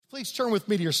Please turn with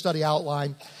me to your study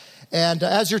outline. And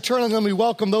as you're turning, let me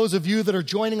welcome those of you that are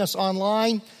joining us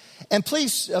online. And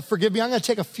please forgive me, I'm going to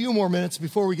take a few more minutes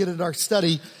before we get into our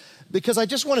study, because I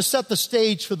just want to set the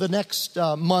stage for the next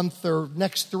month or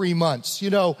next 3 months. You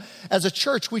know, as a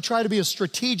church, we try to be as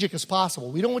strategic as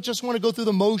possible. We don't just want to go through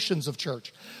the motions of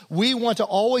church. We want to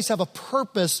always have a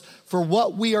purpose for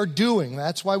what we are doing.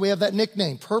 That's why we have that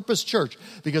nickname, Purpose Church,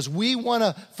 because we want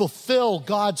to fulfill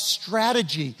God's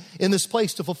strategy in this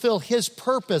place to fulfill His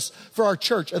purpose for our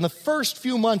church. And the first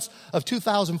few months of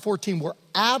 2014 were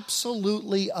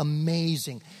absolutely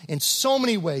amazing in so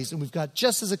many ways. And we've got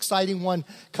just as exciting one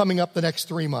coming up the next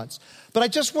 3 months. But I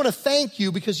just want to thank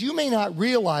you, because you may not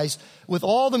realize, with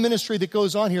all the ministry that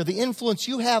goes on here, the influence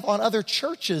you have on other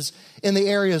churches in the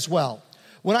area as well.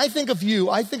 When I think of you,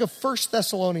 I think of 1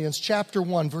 Thessalonians chapter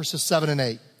 1, verses 7 and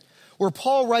 8, where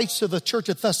Paul writes to the church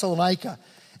at Thessalonica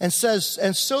and says,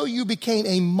 "And so you became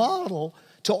a model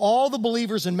to all the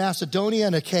believers in Macedonia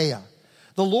and Achaia.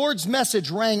 The Lord's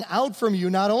message rang out from you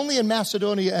not only in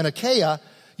Macedonia and Achaia,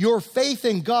 your faith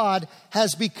in God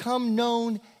has become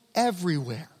known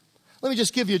everywhere." Let me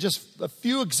just give you just a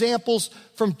few examples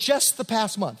from just the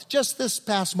past month, just this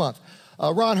past month.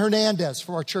 Ron Hernandez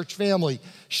from our church family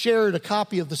shared a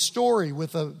copy of the story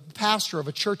with a pastor of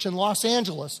a church in Los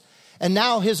Angeles. And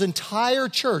now his entire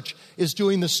church is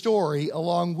doing the story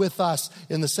along with us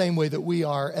in the same way that we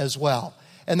are as well.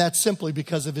 And that's simply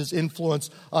because of his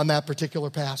influence on that particular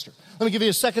pastor. Let me give you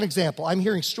a second example. I'm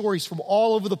hearing stories from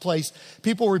all over the place.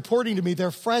 People reporting to me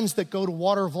their friends that go to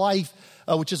Water of Life,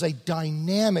 which is a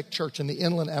dynamic church in the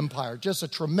Inland Empire, just a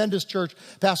tremendous church,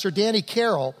 Pastor Danny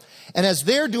Carroll. And as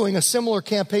they're doing a similar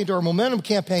campaign to our Momentum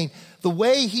campaign, the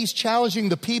way he's challenging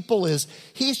the people is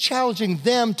he's challenging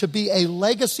them to be a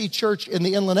legacy church in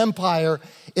the Inland Empire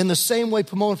in the same way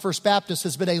Pomona First Baptist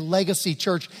has been a legacy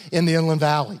church in the Inland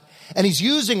Valley. And he's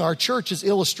using our church as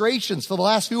illustrations for the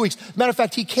last few weeks. Matter of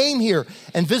fact, he came here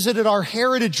and visited our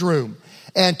heritage room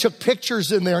and took pictures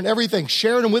in there and everything,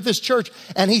 sharing them with his church.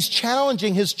 And he's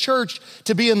challenging his church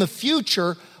to be in the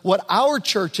future what our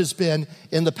church has been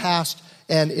in the past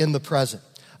and in the present.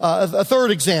 A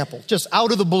third example, just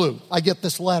out of the blue, I get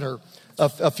this letter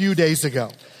a few days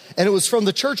ago. And it was from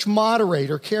the church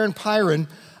moderator, Karen Pyron,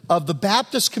 of the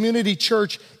Baptist Community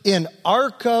Church in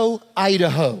Arco,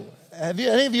 Idaho. Have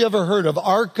any of you ever heard of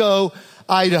Arco,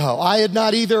 Idaho? I had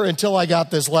not either until I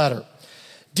got this letter.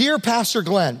 "Dear Pastor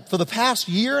Glenn, for the past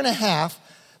year and a half,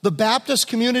 the Baptist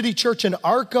Community Church in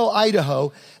Arco,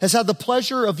 Idaho has had the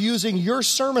pleasure of using your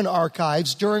sermon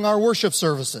archives during our worship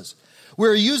services.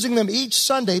 We're using them each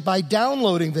Sunday by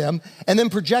downloading them and then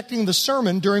projecting the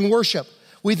sermon during worship.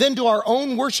 We then do our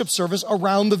own worship service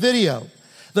around the video.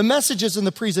 The messages in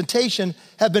the presentation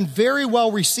have been very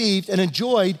well received and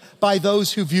enjoyed by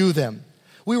those who view them.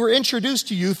 We were introduced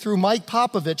to you through Mike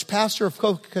Popovich, pastor of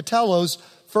Cocatello's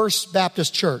First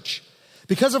Baptist Church.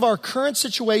 Because of our current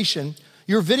situation,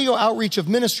 your video outreach of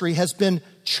ministry has been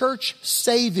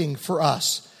church-saving for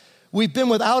us. We've been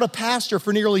without a pastor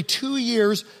for nearly 2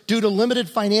 years due to limited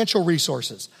financial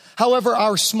resources. However,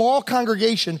 our small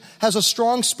congregation has a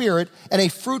strong spirit and a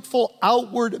fruitful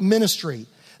outward ministry.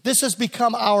 This has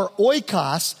become our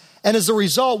oikos, and as a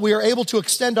result, we are able to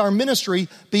extend our ministry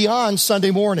beyond Sunday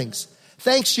mornings.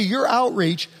 Thanks to your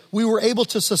outreach, we were able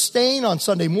to sustain on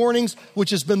Sunday mornings,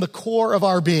 which has been the core of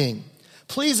our being.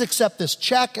 Please accept this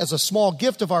check as a small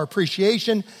gift of our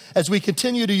appreciation as we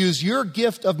continue to use your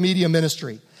gift of media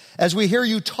ministry. As we hear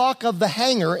you talk of the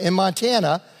hangar in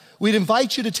Montana, we'd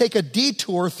invite you to take a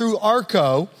detour through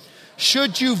Arco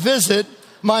should you visit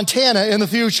Montana in the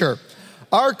future.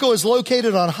 Arco is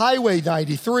located on Highway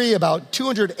 93, about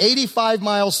 285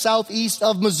 miles southeast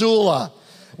of Missoula.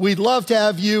 We'd love to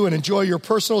have you and enjoy your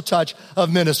personal touch of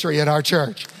ministry in our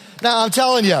church." Now, I'm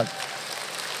telling you,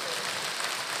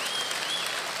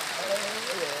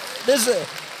 this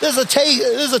is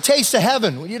a taste of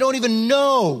heaven when you don't even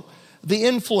know the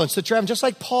influence that you're having. Just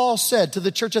like Paul said to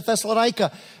the church at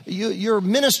Thessalonica, your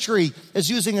ministry is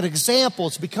using an example.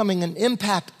 It's becoming an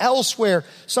impact elsewhere,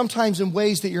 sometimes in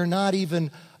ways that you're not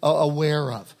even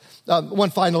aware of.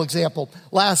 One final example.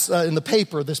 In the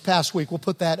paper this past week, we'll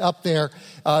put that up there.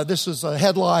 This was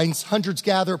headlines, "Hundreds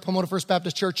gather at Pomona First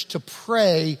Baptist Church to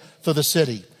pray for the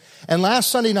city." And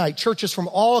last Sunday night, churches from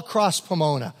all across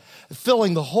Pomona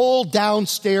filling the whole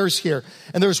downstairs here.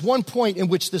 And there's one point in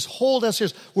which this whole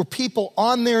downstairs were people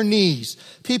on their knees,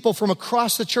 people from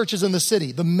across the churches in the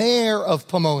city, the mayor of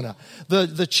Pomona,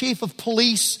 the chief of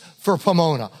police for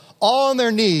Pomona, all on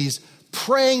their knees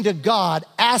praying to God,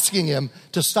 asking Him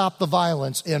to stop the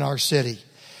violence in our city.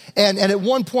 And at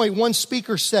one point, one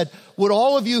speaker said, would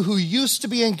all of you who used to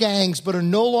be in gangs but are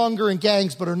no longer in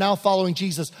gangs but are now following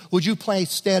Jesus, would you please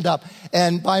stand up?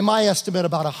 And by my estimate,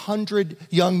 about 100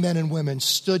 young men and women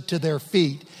stood to their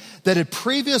feet that had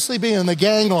previously been in the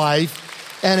gang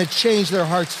life and had changed their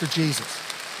hearts for Jesus.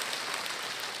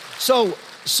 So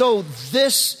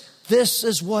this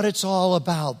is what it's all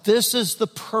about. This is the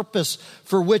purpose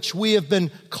for which we have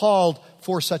been called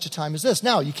for such a time as this.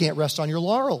 Now, you can't rest on your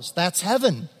laurels. That's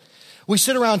heaven. We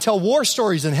sit around and tell war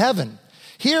stories in heaven.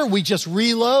 Here, we just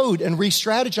reload and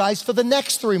re-strategize for the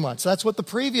next 3 months. That's what the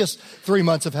previous 3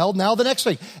 months have held. Now the next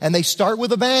 3. And they start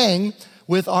with a bang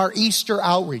with our Easter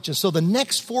outreach. And so the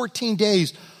next 14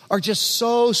 days are just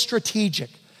so strategic.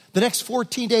 The next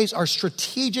 14 days are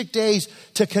strategic days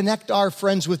to connect our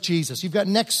friends with Jesus. You've got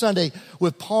next Sunday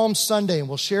with Palm Sunday, and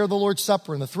we'll share the Lord's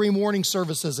Supper and the 3 morning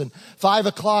services and 5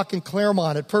 o'clock in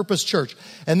Claremont at Purpose Church.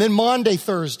 And then Maundy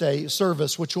Thursday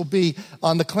service, which will be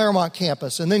on the Claremont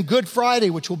campus. And then Good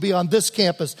Friday, which will be on this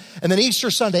campus. And then Easter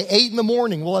Sunday, 8 in the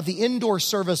morning, we'll have the indoor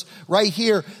service right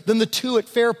here. Then the 2 at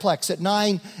Fairplex at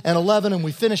 9 and 11. And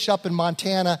we finish up in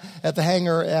Montana at the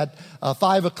hangar at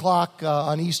 5 o'clock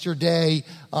on Easter Day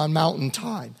on Mountain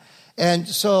Time. And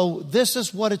so this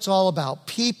is what it's all about.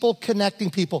 People connecting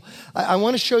people. I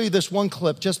want to show you this one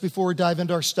clip just before we dive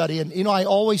into our study. And you know, I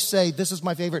always say this is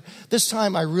my favorite. This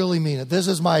time I really mean it.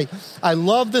 I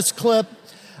love this clip.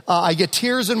 I get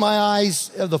tears in my eyes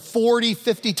the 40,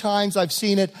 50 times I've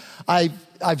seen it.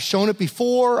 I've shown it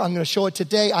before. I'm going to show it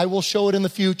today. I will show it in the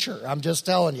future. I'm just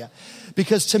telling you.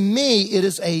 Because to me, it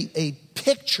is a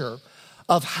picture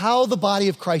of how the body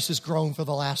of Christ has grown for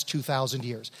the last 2,000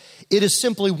 years. It is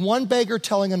simply one beggar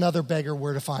telling another beggar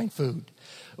where to find food.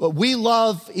 We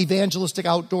love evangelistic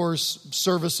outdoors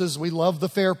services. We love the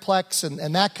Fairplex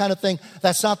and that kind of thing.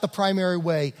 That's not the primary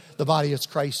way the body of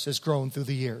Christ has grown through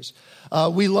the years.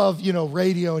 We love,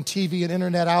 radio and TV and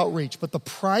internet outreach. But the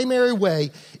primary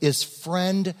way is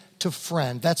friend to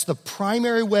friend. That's the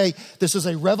primary way. This is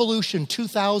a revolution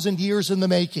 2,000 years in the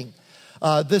making.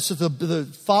 This is the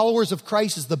followers of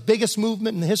Christ is the biggest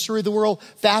movement in the history of the world,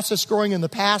 fastest growing in the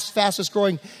past, fastest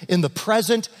growing in the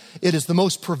present. It is the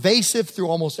most pervasive through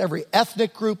almost every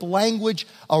ethnic group, language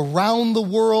around the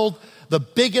world. The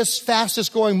biggest,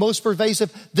 fastest growing, most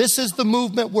pervasive. This is the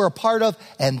movement we're a part of,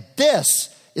 and this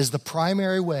is the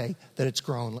primary way that it's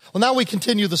grown. Well, now we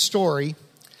continue the story.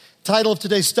 Title of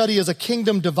today's study is A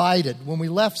Kingdom Divided. When we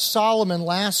left Solomon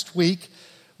last week,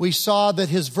 we saw that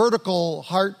his vertical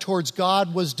heart towards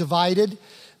God was divided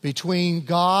between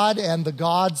God and the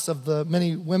gods of the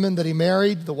many women that he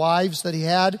married, the wives that he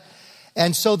had.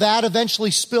 And so that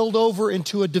eventually spilled over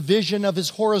into a division of his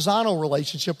horizontal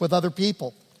relationship with other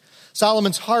people.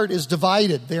 Solomon's heart is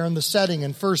divided there in the setting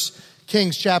in 1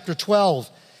 Kings chapter 12.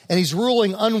 And he's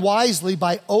ruling unwisely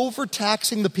by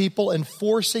overtaxing the people and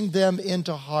forcing them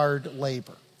into hard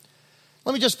labor.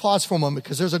 Let me just pause for a moment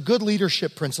because there's a good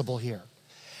leadership principle here.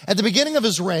 At the beginning of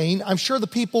his reign, I'm sure the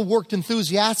people worked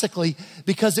enthusiastically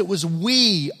because it was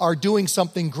we are doing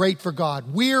something great for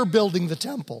God. We're building the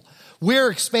temple.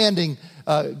 We're expanding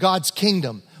God's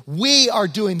kingdom. We are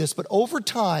doing this. But over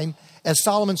time, as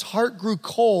Solomon's heart grew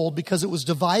cold because it was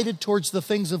divided towards the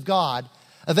things of God,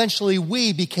 eventually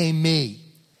we became me.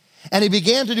 And he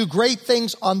began to do great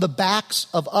things on the backs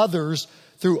of others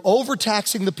through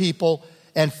overtaxing the people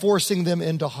and forcing them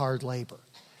into hard labor.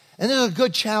 And this is a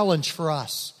good challenge for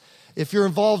us. If you're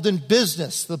involved in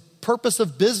business, the purpose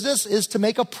of business is to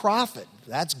make a profit.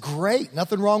 That's great.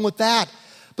 Nothing wrong with that.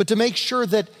 But to make sure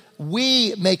that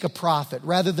we make a profit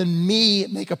rather than me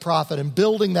make a profit and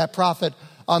building that profit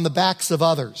on the backs of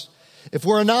others. If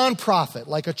we're a nonprofit,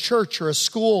 like a church or a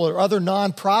school or other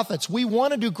nonprofits, we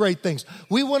want to do great things.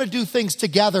 We want to do things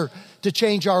together to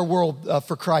change our world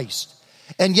for Christ.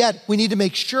 And yet, we need to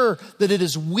make sure that it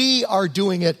is we are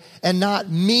doing it and not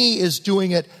me is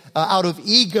doing it out of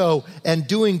ego and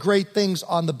doing great things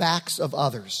on the backs of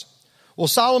others. Well,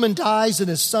 Solomon dies and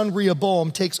his son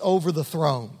Rehoboam takes over the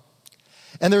throne.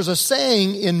 And there's a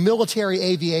saying in military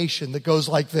aviation that goes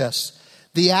like this: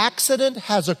 the accident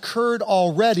has occurred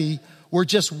already. We're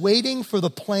just waiting for the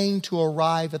plane to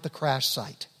arrive at the crash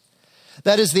site.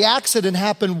 That is, the accident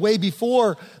happened way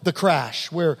before the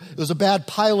crash, where it was a bad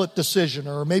pilot decision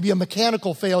or maybe a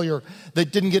mechanical failure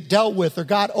that didn't get dealt with or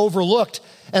got overlooked.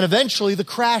 And eventually the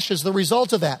crash is the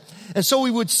result of that. And so we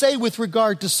would say with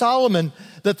regard to Solomon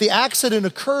that the accident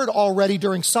occurred already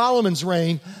during Solomon's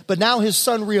reign, but now his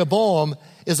son Rehoboam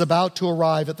is about to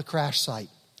arrive at the crash site.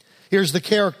 Here's the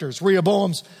characters.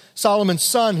 Rehoboam's Solomon's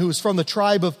son, who is from the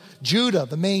tribe of Judah,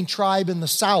 the main tribe in the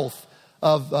south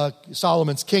of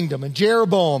Solomon's kingdom. And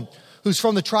Jeroboam, who's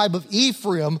from the tribe of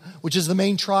Ephraim, which is the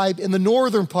main tribe in the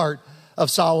northern part of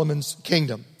Solomon's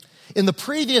kingdom. In the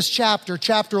previous chapter,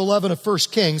 chapter 11 of 1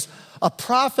 Kings, a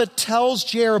prophet tells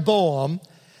Jeroboam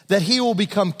that he will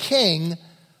become king,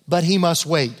 but he must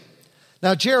wait.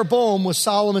 Now, Jeroboam was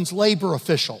Solomon's labor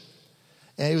official,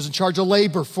 and he was in charge of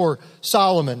labor for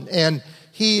Solomon. And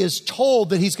he is told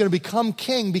that he's going to become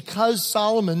king because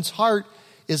Solomon's heart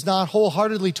is not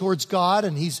wholeheartedly towards God,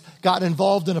 and he's gotten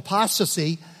involved in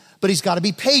apostasy, but he's got to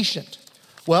be patient.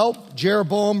 Well,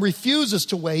 Jeroboam refuses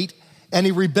to wait, and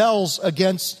he rebels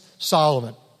against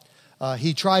Solomon.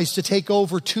 He tries to take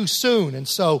over too soon, and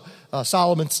so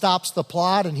Solomon stops the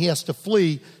plot, and he has to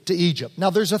flee to Egypt. Now,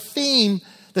 there's a theme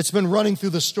that's been running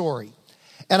through the story,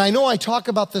 and I know I talk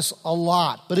about this a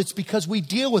lot, but it's because we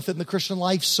deal with it in the Christian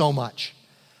life so much.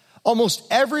 Almost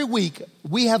every week,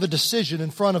 we have a decision in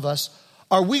front of us.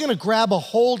 Are we going to grab a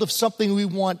hold of something we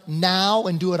want now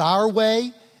and do it our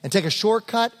way and take a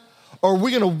shortcut? Or are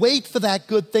we going to wait for that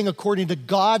good thing according to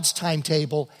God's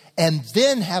timetable and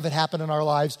then have it happen in our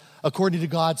lives according to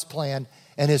God's plan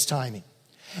and His timing?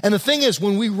 And the thing is,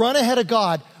 when we run ahead of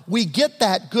God, we get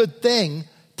that good thing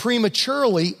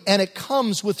prematurely, and it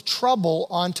comes with trouble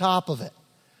on top of it.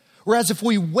 Whereas if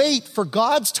we wait for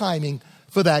God's timing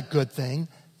for that good thing,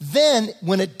 then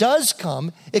when it does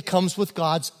come, it comes with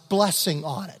God's blessing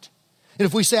on it. And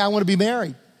if we say, I want to be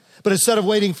married, but instead of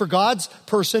waiting for God's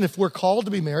person, if we're called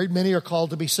to be married, many are called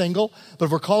to be single, but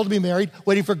if we're called to be married,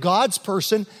 waiting for God's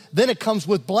person, then it comes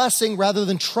with blessing rather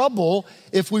than trouble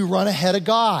if we run ahead of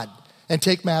God and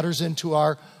take matters into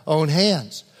our own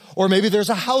hands. Or maybe there's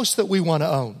a house that we want to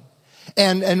own.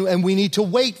 And we need to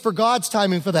wait for God's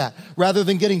timing for that, rather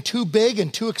than getting too big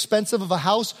and too expensive of a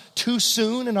house too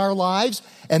soon in our lives,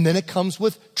 and then it comes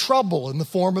with trouble in the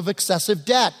form of excessive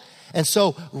debt. And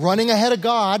so running ahead of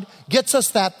God gets us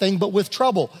that thing, but with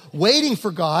trouble. Waiting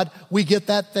for God, we get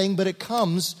that thing, but it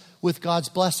comes with God's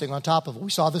blessing on top of it.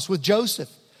 We saw this with Joseph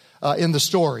in the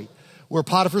story, where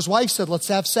Potiphar's wife said, let's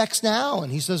have sex now.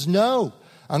 And he says, no,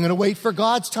 I'm going to wait for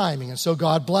God's timing. And so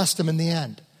God blessed him in the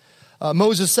end.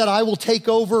 Moses said, I will take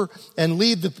over and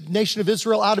lead the nation of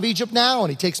Israel out of Egypt now.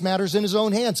 And he takes matters in his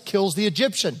own hands, kills the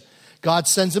Egyptian. God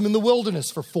sends him in the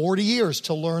wilderness for 40 years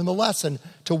to learn the lesson,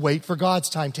 to wait for God's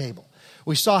timetable.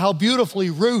 We saw how beautifully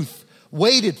Ruth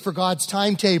waited for God's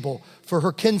timetable for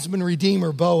her kinsman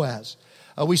redeemer, Boaz.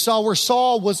 We saw where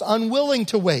Saul was unwilling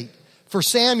to wait for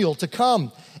Samuel to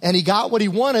come. And he got what he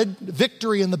wanted,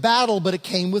 victory in the battle, but it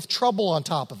came with trouble on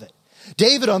top of it.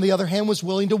 David, on the other hand, was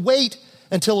willing to wait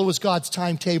until it was God's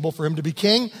timetable for him to be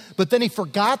king. But then he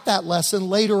forgot that lesson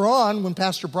later on when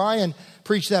Pastor Brian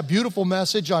preached that beautiful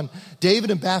message on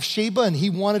David and Bathsheba, and he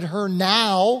wanted her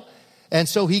now. And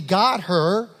so he got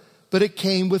her, but it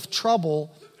came with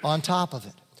trouble on top of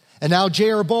it. And now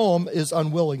Jeroboam is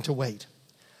unwilling to wait.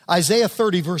 Isaiah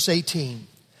 30, verse 18.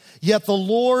 Yet the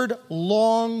Lord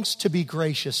longs to be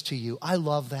gracious to you. I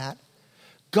love that.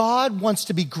 God wants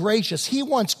to be gracious. He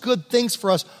wants good things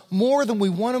for us more than we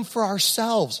want them for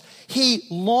ourselves. He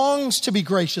longs to be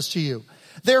gracious to you.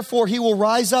 Therefore, He will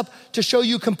rise up to show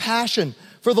you compassion.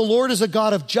 For the Lord is a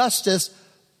God of justice.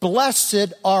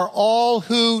 Blessed are all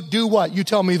who do what? You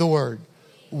tell me the word.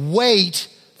 Wait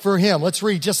for Him. Let's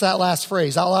read just that last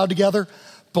phrase out loud together.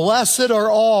 Blessed are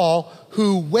all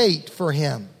who wait for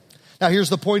Him. Now, here's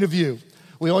the point of view.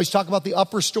 We always talk about the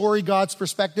upper story, God's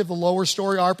perspective, the lower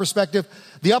story, our perspective.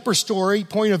 The upper story,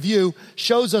 point of view,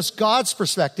 shows us God's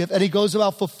perspective, and He goes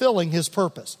about fulfilling His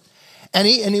purpose. And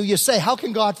you say, how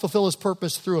can God fulfill His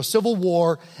purpose through a civil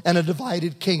war and a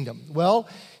divided kingdom? Well,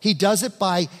 He does it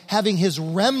by having His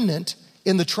remnant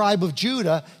in the tribe of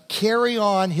Judah carry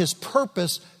on His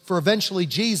purpose for eventually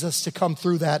Jesus to come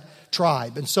through that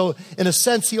tribe. And so, in a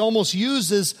sense, He almost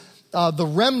uses the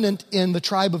remnant in the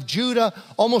tribe of Judah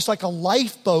almost like a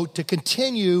lifeboat to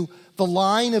continue the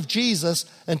line of Jesus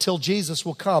until Jesus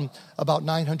will come about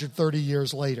 930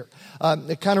 years later.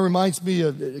 It kind of reminds me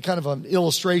of kind of an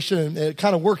illustration, and it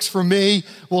kind of works for me.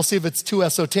 We'll see if it's too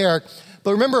esoteric.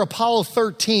 But remember Apollo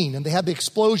 13, and they had the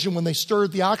explosion when they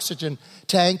stirred the oxygen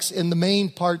tanks in the main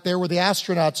part there where the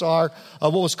astronauts are,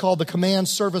 what was called the Command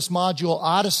Service Module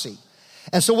Odyssey.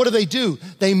 And so what do?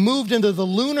 They moved into the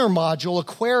lunar module,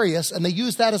 Aquarius, and they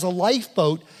used that as a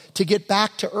lifeboat to get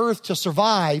back to Earth to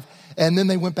survive. And then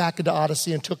they went back into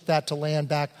Odyssey and took that to land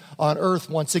back on Earth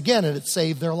once again, and it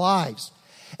saved their lives.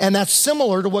 And that's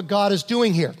similar to what God is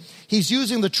doing here. He's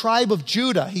using the tribe of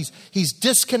Judah. He's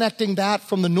disconnecting that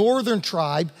from the northern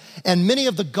tribe. And many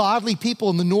of the godly people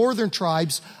in the northern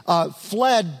tribes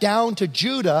fled down to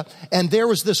Judah. And there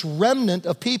was this remnant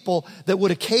of people that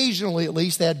would occasionally, at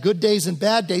least, they had good days and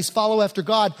bad days, follow after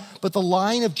God. But the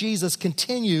line of Jesus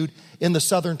continued in the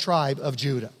southern tribe of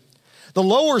Judah. The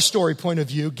lower story point of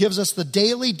view gives us the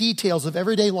daily details of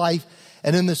everyday life.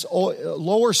 And in this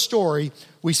lower story,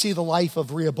 we see the life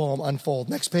of Rehoboam unfold.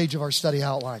 Next page of our study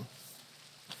outline.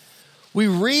 We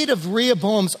read of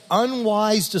Rehoboam's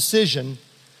unwise decision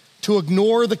to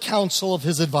ignore the counsel of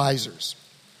his advisors.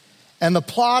 And the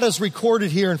plot is recorded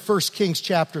here in 1 Kings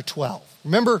chapter 12.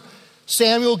 Remember,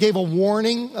 Samuel gave a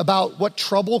warning about what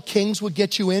trouble kings would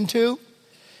get you into?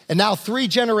 And now 3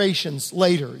 generations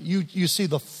later, you see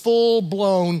the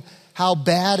full-blown how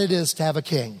bad it is to have a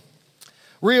king.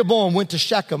 Rehoboam went to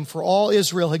Shechem, for all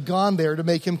Israel had gone there to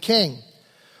make him king.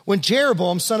 When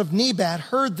Jeroboam, son of Nebat,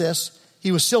 heard this,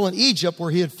 he was still in Egypt,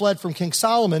 where he had fled from King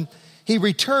Solomon. He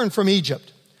returned from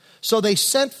Egypt. So they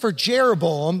sent for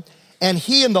Jeroboam, and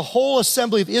he and the whole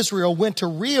assembly of Israel went to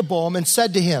Rehoboam and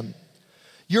said to him,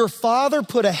 "Your father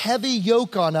put a heavy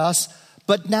yoke on us,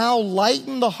 but now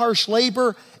lighten the harsh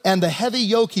labor and the heavy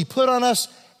yoke he put on us,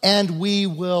 and we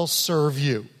will serve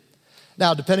you."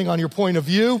 Now, depending on your point of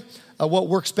view, what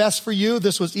works best for you,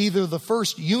 this was either the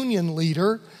first Union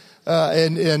leader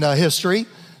in history,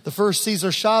 the first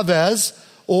Cesar Chavez,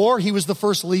 or he was the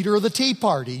first leader of the Tea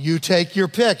Party. You take your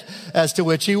pick as to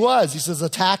which he was. He says the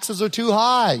taxes are too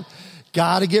high.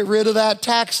 Got to get rid of that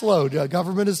tax load.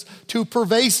 Government is too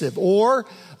pervasive. Or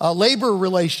labor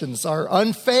relations are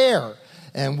unfair.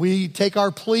 And we take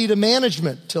our plea to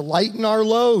management to lighten our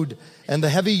load and the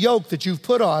heavy yoke that you've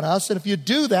put on us. And if you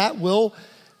do that, we'll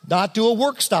not do a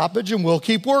work stoppage and we'll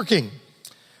keep working.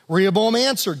 Rehoboam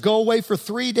answered, "Go away for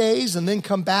 3 days and then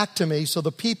come back to me." So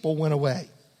the people went away.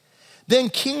 Then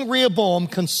King Rehoboam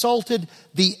consulted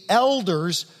the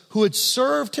elders who had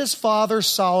served his father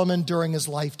Solomon during his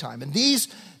lifetime. And these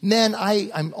men,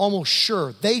 I'm almost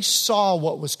sure, they saw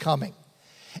what was coming.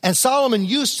 And Solomon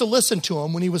used to listen to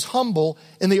him when he was humble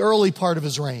in the early part of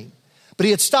his reign. But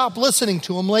he had stopped listening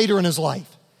to him later in his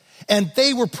life. And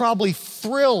they were probably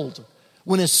thrilled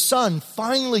when his son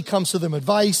finally comes to them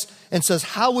advice and says,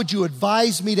 "How would you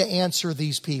advise me to answer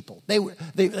these people?" They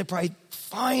probably,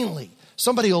 finally,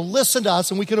 somebody will listen to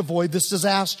us and we can avoid this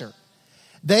disaster.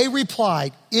 They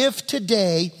replied, "If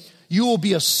today you will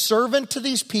be a servant to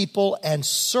these people and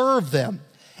serve them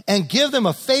and give them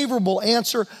a favorable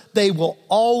answer, they will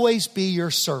always be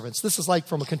your servants." This is like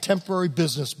from a contemporary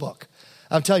business book.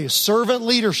 I'm telling you, servant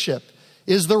leadership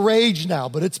is the rage now,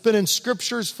 but it's been in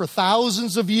scriptures for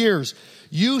thousands of years.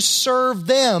 You serve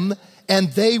them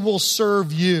and they will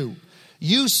serve you.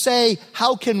 You say,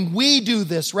 "How can we do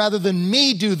this rather than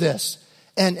me do this?"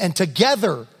 And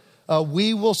together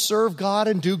we will serve God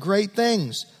and do great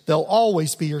things. They'll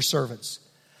always be your servants.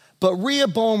 But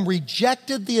Rehoboam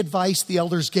rejected the advice the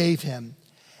elders gave him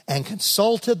and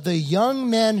consulted the young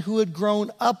men who had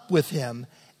grown up with him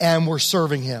and were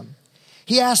serving him.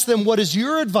 He asked them, "What is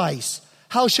your advice?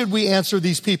 How should we answer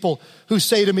these people who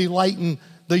say to me, 'Lighten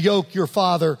the yoke your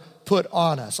father put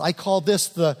on us'?" I call this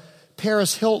the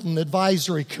Paris Hilton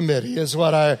Advisory Committee is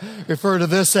what I refer to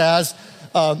this as.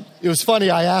 It was funny.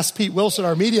 I asked Pete Wilson,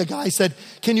 our media guy, I said,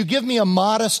 "Can you give me a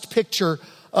modest picture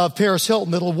of Paris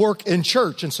Hilton that'll work in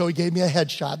church?" And so he gave me a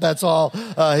headshot. That's all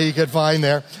he could find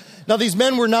there. Now, these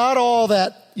men were not all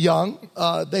that young.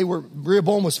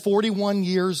 Rehoboam was 41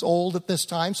 years old at this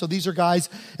time. So these are guys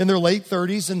in their late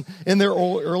 30s and in their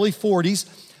early 40s.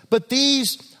 But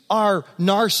these are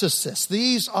narcissists.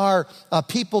 These are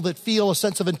people that feel a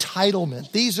sense of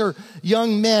entitlement. These are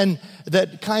young men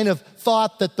that kind of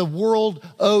thought that the world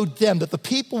owed them, that the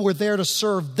people were there to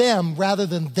serve them rather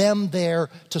than them there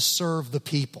to serve the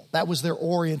people. That was their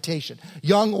orientation,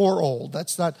 young or old.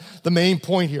 That's not the main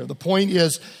point here. The point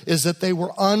is that they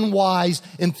were unwise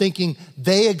in thinking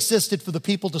they existed for the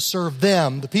people to serve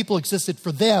them. The people existed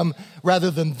for them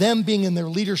rather than them being in their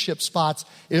leadership spots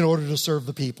in order to serve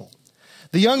the people.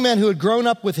 The young men who had grown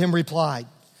up with him replied,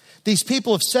 "These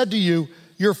people have said to you,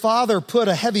 'Your father put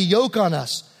a heavy yoke on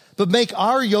us, but make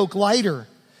our yoke lighter.'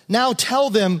 Now tell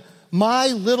them, 'My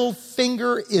little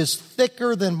finger is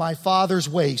thicker than my father's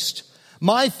waist.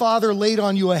 My father laid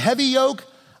on you a heavy yoke.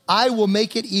 I will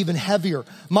make it even heavier.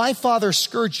 My father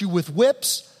scourged you with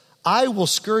whips. I will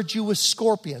scourge you with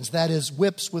scorpions." That is,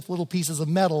 whips with little pieces of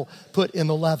metal put in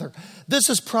the leather. This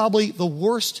is probably the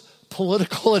worst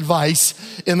political advice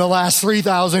in the last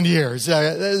 3,000 years.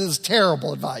 This is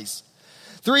terrible advice.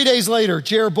 3 days later,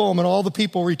 Jeroboam and all the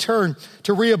people returned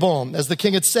to Rehoboam, as the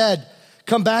king had said.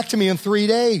 Come back to me in 3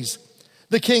 days."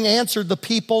 The king answered the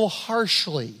people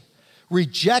harshly.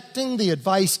 Rejecting the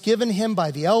advice given him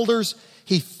by the elders,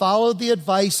 he followed the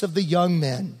advice of the young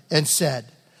men and said,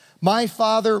 "My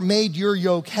father made your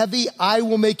yoke heavy. I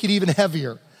will make it even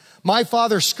heavier. My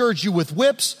father scourged you with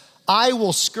whips. I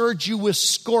will scourge you with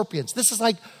scorpions." This is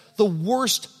like the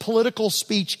worst political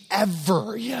speech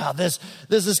ever. Yeah, this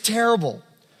is terrible.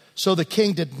 So the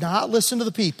king did not listen to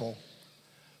the people,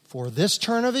 for this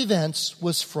turn of events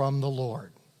was from the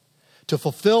Lord, to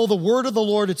fulfill the word of the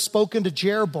Lord had spoken to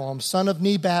Jeroboam, son of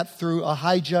Nebat, through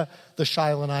Ahijah the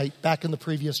Shilonite, back in the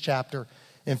previous chapter,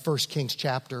 in 1 Kings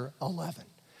chapter 11.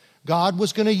 God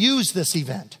was going to use this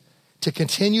event to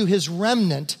continue his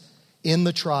remnant in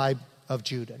the tribe of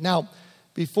Judah. Now,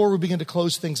 before we begin to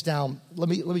close things down, let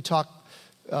me talk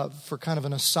for kind of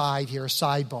an aside here, a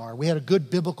sidebar. We had a good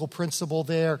biblical principle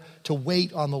there to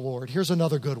wait on the Lord. Here's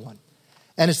another good one.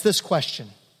 And it's this question: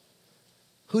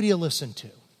 who do you listen to?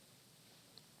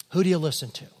 Who do you listen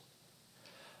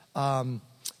to?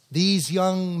 These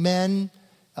young men,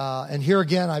 and here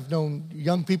again, I've known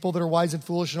young people that are wise and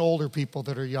foolish, and older people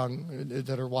that are young,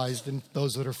 that are wise, and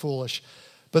those that are foolish.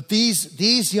 But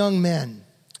these young men,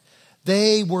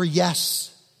 they were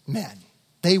yes men.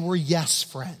 They were yes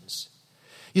friends.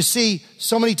 You see,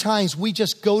 so many times we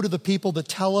just go to the people that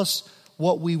tell us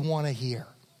what we want to hear.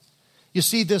 You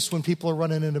see this when people are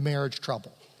running into marriage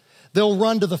trouble. They'll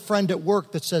run to the friend at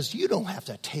work that says, "You don't have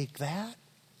to take that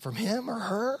from him or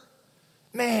her.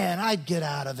 Man, I'd get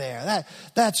out of there.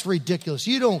 That's ridiculous.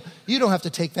 You don't have to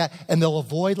take that." And they'll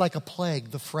avoid like a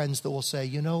plague the friends that will say,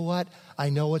 "You know what? I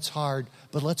know it's hard,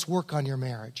 but let's work on your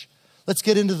marriage. Let's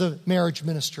get into the marriage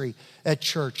ministry at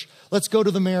church. Let's go to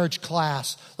the marriage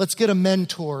class. Let's get a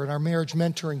mentor in our marriage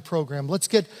mentoring program. Let's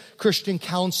get Christian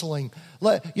counseling."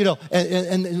 Well,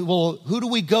 who do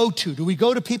we go to? Do we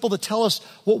go to people that tell us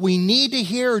what we need to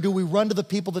hear, or do we run to the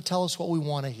people that tell us what we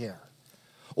want to hear?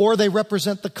 Or they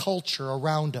represent the culture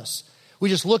around us. We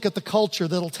just look at the culture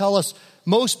that'll tell us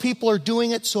most people are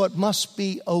doing it, so it must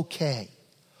be okay.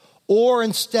 Or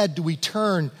instead, do we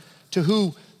turn to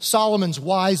who Solomon's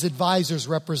wise advisors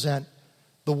represent?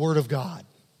 The Word of God.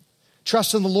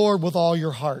 Trust in the Lord with all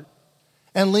your heart,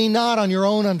 and lean not on your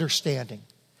own understanding.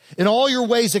 In all your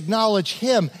ways acknowledge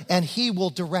Him, and He will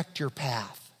direct your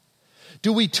path.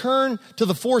 Do we turn to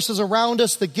the forces around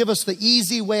us that give us the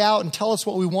easy way out and tell us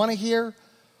what we want to hear?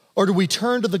 Or do we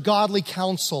turn to the godly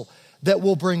counsel that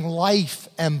will bring life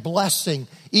and blessing,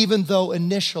 even though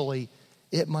initially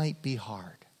it might be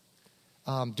hard?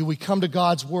 Do we come to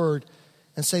God's Word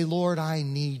and say, "Lord, I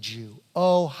need you.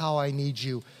 Oh, how I need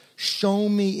you. Show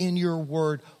me in your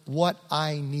Word what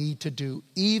I need to do.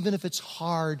 Even if it's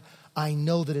hard, I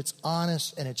know that it's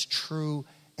honest and it's true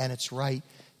and it's right,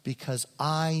 because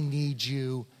I need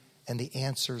you, and the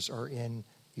answers are in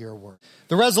your Word."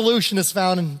 The resolution is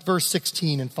found in verse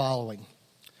 16 and following.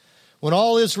 When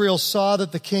all Israel saw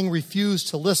that the king refused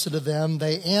to listen to them,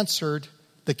 they answered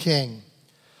the king,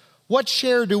 "What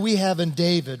share do we have in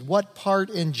David? What part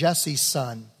in Jesse's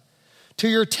son? To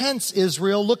your tents,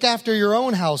 Israel. Look after your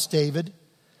own house, David."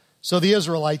 So the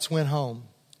Israelites went home.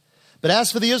 But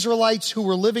as for the Israelites who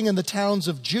were living in the towns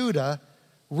of Judah,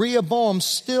 Rehoboam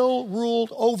still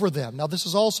ruled over them. Now, this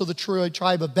is also the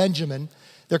tribe of Benjamin.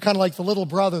 They're kind of like the little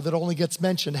brother that only gets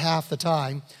mentioned half the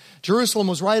time. Jerusalem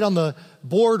was right on the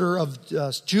border of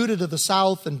Judah to the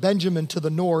south and Benjamin to the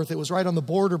north. It was right on the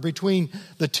border between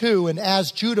the two. And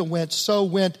as Judah went, so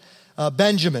went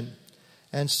Benjamin.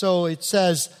 And so it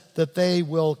says that they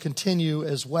will continue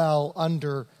as well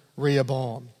under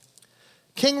Rehoboam.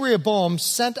 King Rehoboam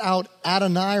sent out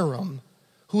Adoniram,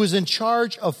 who was in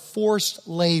charge of forced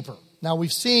labor. Now,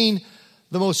 we've seen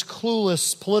the most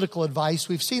clueless political advice.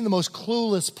 We've seen the most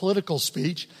clueless political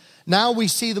speech. Now we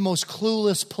see the most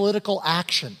clueless political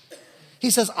action.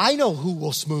 He says, "I know who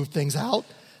will smooth things out.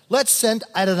 Let's send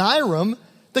Adoniram,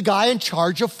 the guy in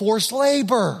charge of forced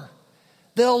labor.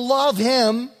 They'll love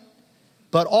him."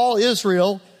 But all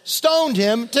Israel stoned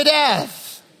him to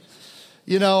death.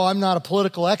 You know, I'm not a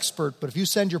political expert, but if you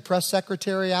send your press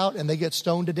secretary out and they get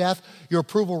stoned to death, your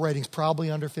approval rating's probably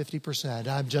under 50%.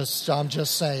 I'm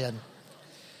just saying.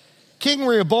 King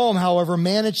Rehoboam, however,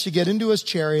 managed to get into his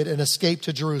chariot and escape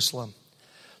to Jerusalem.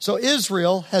 So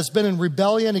Israel has been in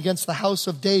rebellion against the house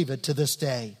of David to this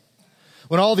day.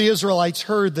 When all the Israelites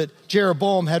heard that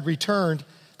Jeroboam had returned,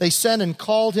 they sent and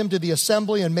called him to the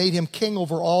assembly and made him king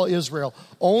over all Israel.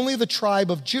 Only the tribe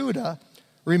of Judah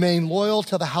remained loyal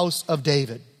to the house of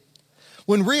David.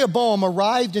 When Rehoboam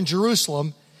arrived in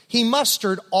Jerusalem, he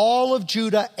mustered all of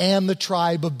Judah and the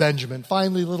tribe of Benjamin.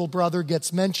 Finally, little brother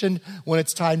gets mentioned when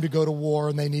it's time to go to war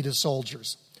and they need his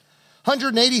soldiers.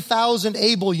 180,000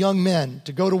 able young men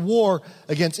to go to war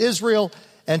against Israel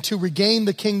and to regain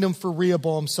the kingdom for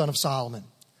Rehoboam, son of Solomon.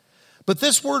 But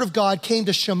this word of God came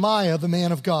to Shemaiah, the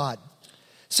man of God.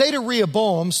 Say to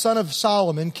Rehoboam, son of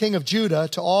Solomon, king of Judah,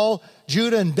 to all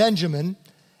Judah and Benjamin,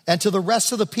 and to the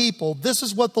rest of the people, this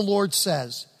is what the Lord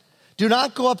says. Do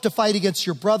not go up to fight against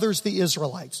your brothers, the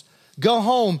Israelites. Go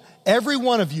home, every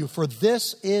one of you, for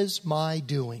this is my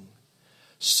doing.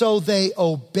 So they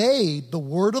obeyed the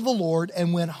word of the Lord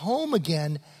and went home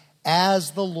again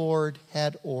as the Lord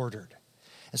had ordered.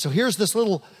 And so here's this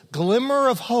little glimmer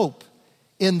of hope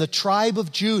in the tribe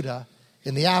of Judah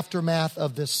in the aftermath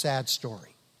of this sad story.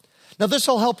 Now this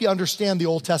will help you understand the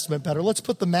Old Testament better. Let's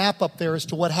put the map up there as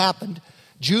to what happened.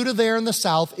 Judah there in the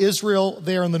south, Israel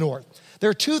there in the north. There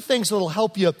are two things that will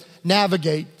help you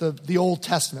navigate the Old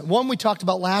Testament. One we talked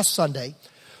about last Sunday,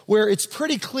 where it's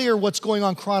pretty clear what's going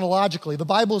on chronologically. The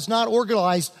Bible is not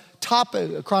organized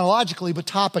chronologically, but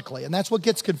topically. And that's what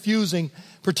gets confusing,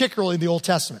 particularly in the Old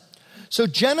Testament. So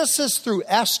Genesis through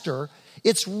Esther,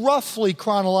 it's roughly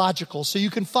chronological, so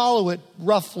you can follow it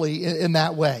roughly in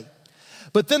that way.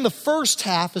 But then the first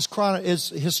half is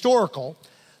historical.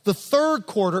 The third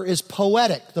quarter is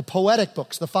poetic, the poetic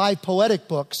books, the 5 poetic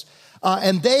books.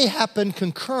 And they happen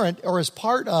concurrent or as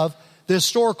part of the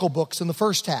historical books in the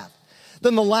first half.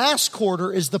 Then the last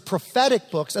quarter is the prophetic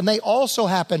books, and they also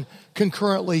happen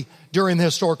concurrently during the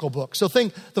historical books. So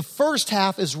think the first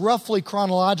half is roughly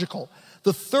chronological.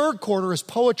 The third quarter is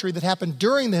poetry that happened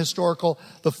during the historical.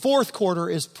 The fourth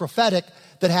quarter is prophetic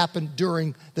that happened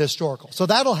during the historical. So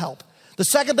that'll help. The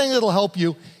second thing that'll help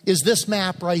you is this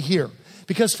map right here.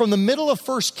 Because from the middle of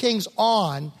 1 Kings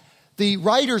on, the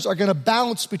writers are going to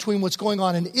bounce between what's going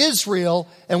on in Israel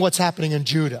and what's happening in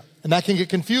Judah. And that can get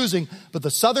confusing, but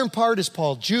the southern part is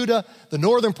called Judah, the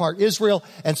northern part Israel,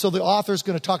 and so the author is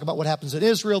going to talk about what happens in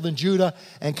Israel, then Judah,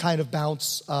 and kind of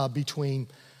bounce between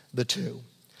the two.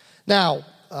 Now,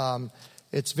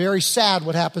 it's very sad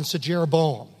what happens to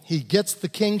Jeroboam. He gets the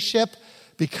kingship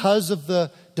because of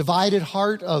the divided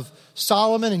heart of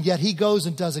Solomon, and yet he goes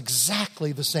and does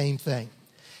exactly the same thing.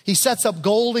 He sets up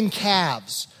golden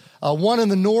calves, one in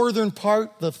the northern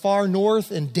part, the far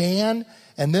north in Dan,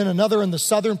 and then another in the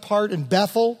southern part in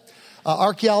Bethel.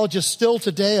 Archaeologists still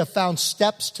today have found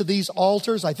steps to these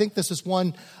altars. I think this is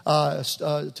one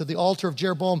to the altar of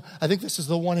Jeroboam. I think this is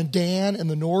the one in Dan in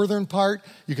the northern part.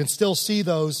 You can still see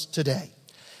those today.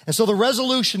 And so the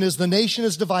resolution is the nation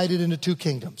is divided into 2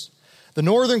 kingdoms. The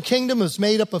northern kingdom is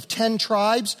made up of 10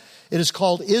 tribes. It is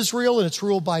called Israel, and it's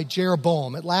ruled by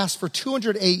Jeroboam. It lasts for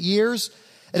 208 years.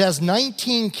 It has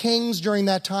 19 kings during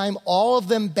that time, all of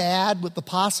them bad, with the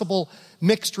possible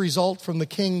mixed result from the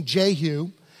king Jehu.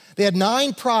 They had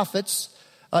 9 prophets.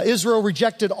 Israel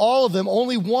rejected all of them.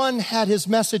 Only one had his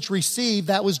message received.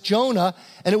 That was Jonah,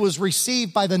 and it was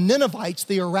received by the Ninevites,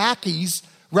 the Iraqis,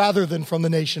 rather than from the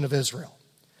nation of Israel.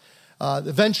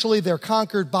 Eventually, they're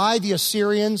conquered by the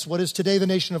Assyrians, what is today the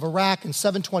nation of Iraq, in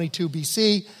 722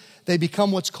 BC. They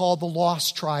become what's called the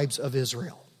lost tribes of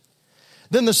Israel.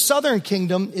 Then the southern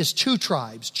kingdom is 2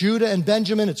 tribes, Judah and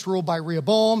Benjamin. It's ruled by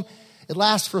Rehoboam. It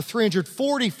lasts for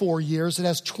 344 years. It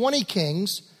has 20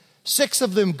 kings, 6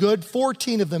 of them good,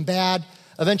 14 of them bad.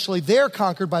 Eventually, they're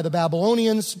conquered by the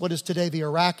Babylonians, what is today the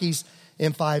Iraqis,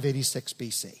 in 586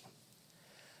 BC.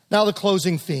 Now the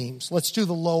closing themes. Let's do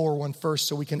the lower one first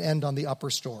so we can end on the upper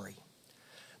story.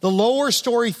 The lower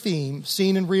story theme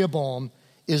seen in Rehoboam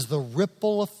is the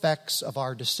ripple effects of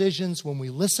our decisions when we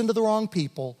listen to the wrong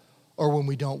people or when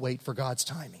we don't wait for God's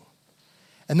timing.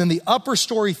 And then the upper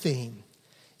story theme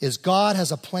is God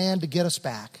has a plan to get us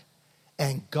back,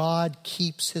 and God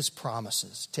keeps his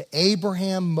promises to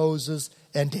Abraham, Moses,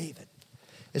 and David.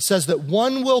 It says that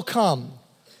one will come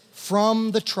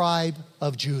from the tribe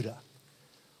of Judah.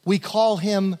 We call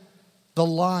him the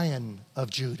Lion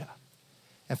of Judah.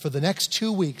 And for the next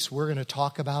 2 weeks, we're going to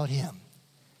talk about him.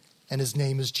 And his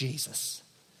name is Jesus.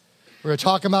 We're going to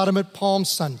talk about him at Palm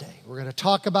Sunday. We're going to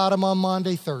talk about him on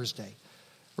Maundy, Thursday.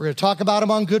 We're going to talk about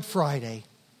him on Good Friday.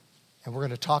 And we're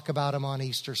going to talk about him on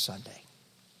Easter Sunday.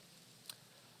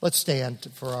 Let's stand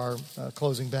for our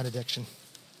closing benediction.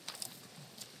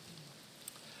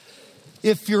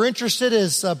 If you're interested,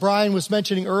 as Brian was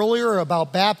mentioning earlier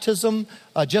about baptism,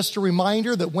 just a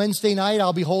reminder that Wednesday night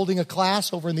I'll be holding a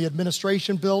class over in the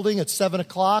administration building at 7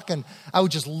 o'clock. And I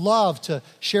would just love to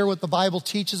share what the Bible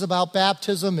teaches about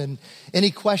baptism and any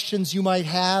questions you might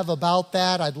have about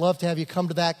that. I'd love to have you come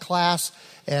to that class.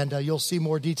 And you'll see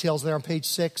more details there on page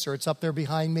 6, or it's up there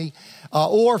behind me.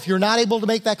 Or if you're not able to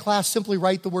make that class, simply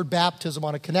write the word baptism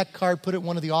on a Connect card, put it in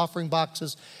one of the offering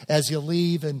boxes as you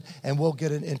leave, and we'll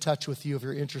get in touch with you if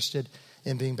you're interested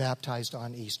in being baptized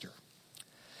on Easter.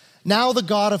 Now the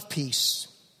God of peace,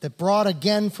 that brought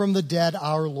again from the dead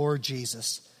our Lord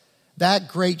Jesus, that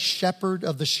great shepherd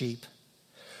of the sheep,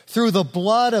 through the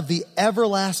blood of the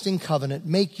everlasting covenant,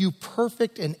 make you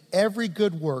perfect in every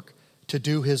good work to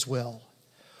do his will,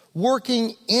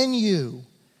 working in you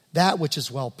that which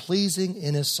is well-pleasing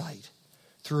in his sight,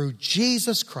 through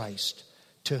Jesus Christ,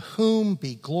 to whom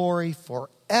be glory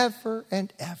forever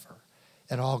and ever.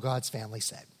 And all God's family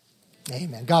said,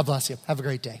 amen. God bless you. Have a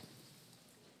great day.